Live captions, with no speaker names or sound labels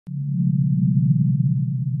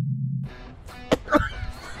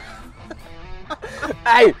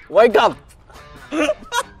Hey, wake up!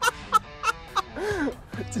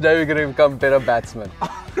 Today we're going to become better batsmen.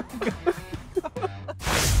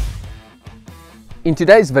 In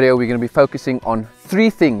today's video, we're going to be focusing on 3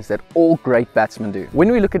 things that all great batsmen do.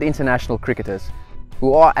 When we look at international cricketers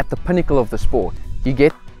who are at the pinnacle of the sport, you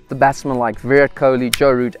get the batsmen like Virat Kohli,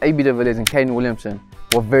 Joe Root, AB de Villiers and Kane Williamson,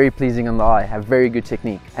 who are very pleasing on the eye, have very good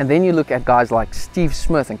technique. And then you look at guys like Steve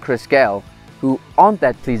Smith and Chris Gayle, who aren't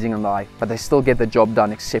that pleasing on the eye, but they still get the job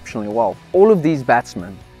done exceptionally well. All of these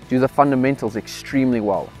batsmen do the fundamentals extremely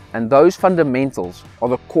well. And those fundamentals are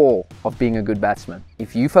the core of being a good batsman.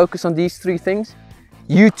 If you focus on these 3 things,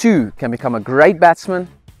 you too can become a great batsman,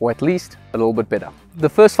 or at least a little bit better. The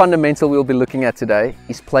first fundamental we'll be looking at today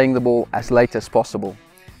is playing the ball as late as possible.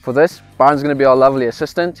 For this, Byron's going to be our lovely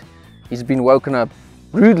assistant. He's been woken up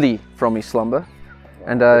rudely from his slumber,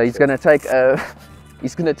 and he's going to take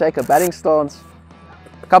a batting stance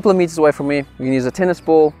a couple of meters away from me. We can use a tennis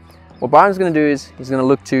ball. What Byron's going to do is he's going to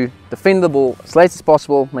look to defend the ball as late as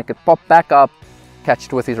possible, make it pop back up, catch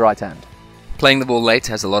it with his right hand. Playing the ball late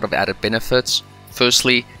has a lot of added benefits.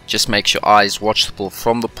 Firstly, just makes your eyes watch the ball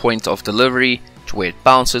from the point of delivery to where it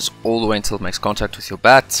bounces all the way until it makes contact with your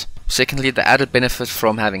bat. Secondly, the added benefit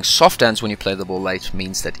from having soft hands when you play the ball late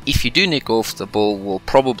means that if you do nick off, the ball will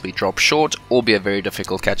probably drop short or be a very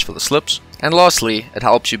difficult catch for the slips. And lastly, it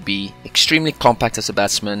helps you be extremely compact as a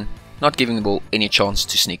batsman, not giving the ball any chance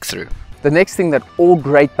to sneak through. The next thing that all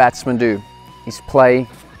great batsmen do is play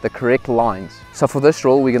the correct lines. So for this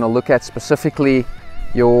rule, we're going to look at specifically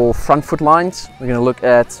your front foot lines. We're going to look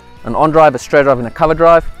at an on drive, a straight drive and a cover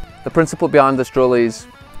drive. The principle behind this drill is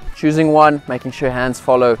choosing one, making sure your hands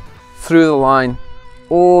follow through the line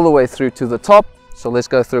all the way through to the top. So let's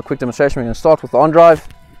go through a quick demonstration. We're going to start with the on drive.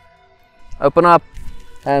 Open up,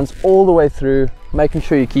 hands all the way through, making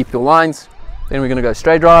sure you keep your lines. Then we're going to go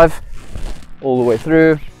straight drive all the way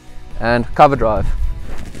through and cover drive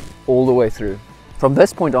all the way through. From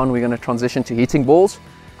this point on, we're going to transition to hitting balls.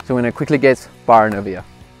 So we're going to quickly get Byron over here.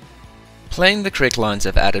 Playing the correct lines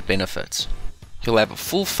have added benefits. You'll have a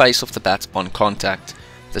full face of the bat on contact.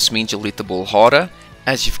 This means you'll hit the ball harder,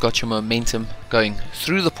 as you've got your momentum going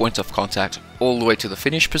through the point of contact all the way to the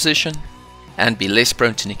finish position, and be less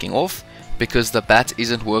prone to nicking off because the bat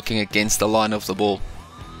isn't working against the line of the ball.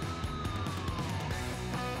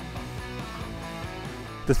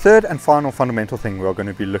 The third and final fundamental thing we are going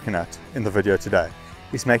to be looking at in the video today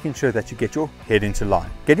is making sure that you get your head into line.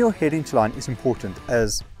 Getting your head into line is important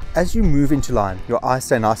as you move into line, your eyes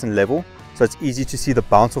stay nice and level, so it's easy to see the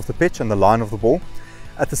bounce of the pitch and the line of the ball.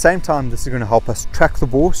 At the same time, this is going to help us track the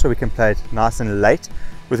ball so we can play it nice and late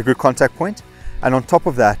with a good contact point. And on top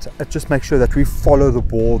of that, it just makes sure that we follow the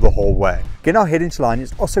ball the whole way. Getting our head into line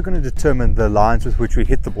is also going to determine the lines with which we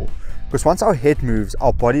hit the ball. Because once our head moves,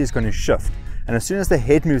 our body is going to shift. And as soon as the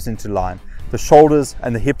head moves into line, the shoulders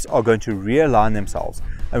and the hips are going to realign themselves,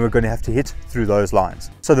 and we're going to have to hit through those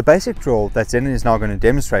lines. So the basic drill that Zenon is now going to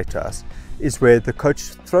demonstrate to us is where the coach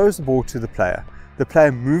throws the ball to the player. The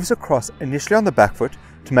player moves across initially on the back foot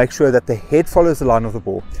to make sure that the head follows the line of the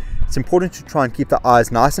ball. It's important to try and keep the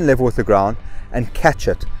eyes nice and level with the ground and catch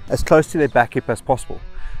it as close to their back hip as possible.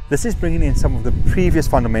 This is bringing in some of the previous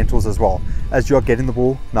fundamentals as well, as you are getting the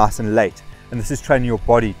ball nice and late. And this is training your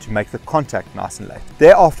body to make the contact nice and late.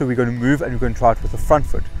 Thereafter, we're going to move and we're going to try it with the front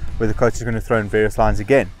foot, where the coach is going to throw in various lines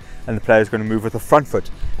again, and the player is going to move with the front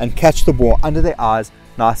foot and catch the ball under their eyes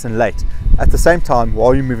nice and late. At the same time,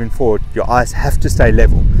 while you're moving forward, your eyes have to stay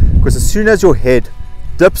level, because as soon as your head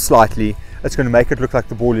dips slightly, it's going to make it look like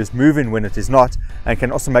the ball is moving when it is not, and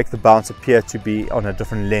can also make the bounce appear to be on a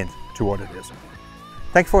different length to what it is.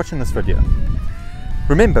 Thanks for watching this video.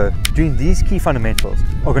 Remember, doing these key fundamentals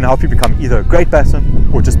are going to help you become either a great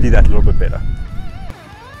batsman or just be that little bit better.